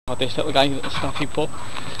this little guy, little Staffy pup.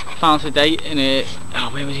 Found today in a... oh,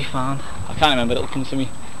 where was he found? I can't remember, it'll come to me.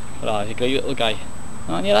 But oh, he's a great little guy.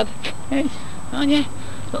 Aren't you, lad? Hey, aren't you?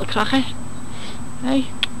 Little cracker. Hey.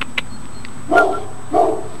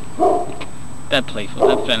 Dead playful,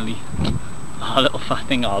 dead friendly. Oh, little fat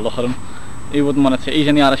thing, oh look at him. Who wouldn't want to take, he's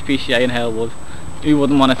in the RSPCA in Halewood. Who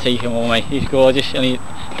wouldn't want to take him home, mate? He's gorgeous and he's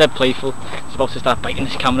dead playful. He's about to start biting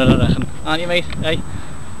this camera, I reckon. Aren't you, mate? Hey?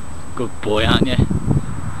 Good boy, aren't you?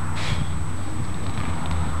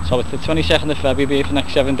 So it's the 22nd of February for the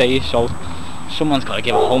next 7 days, so someone's got to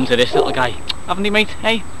give a home to this little guy. Haven't he, mate?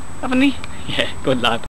 Hey? Haven't he? Yeah, good lad.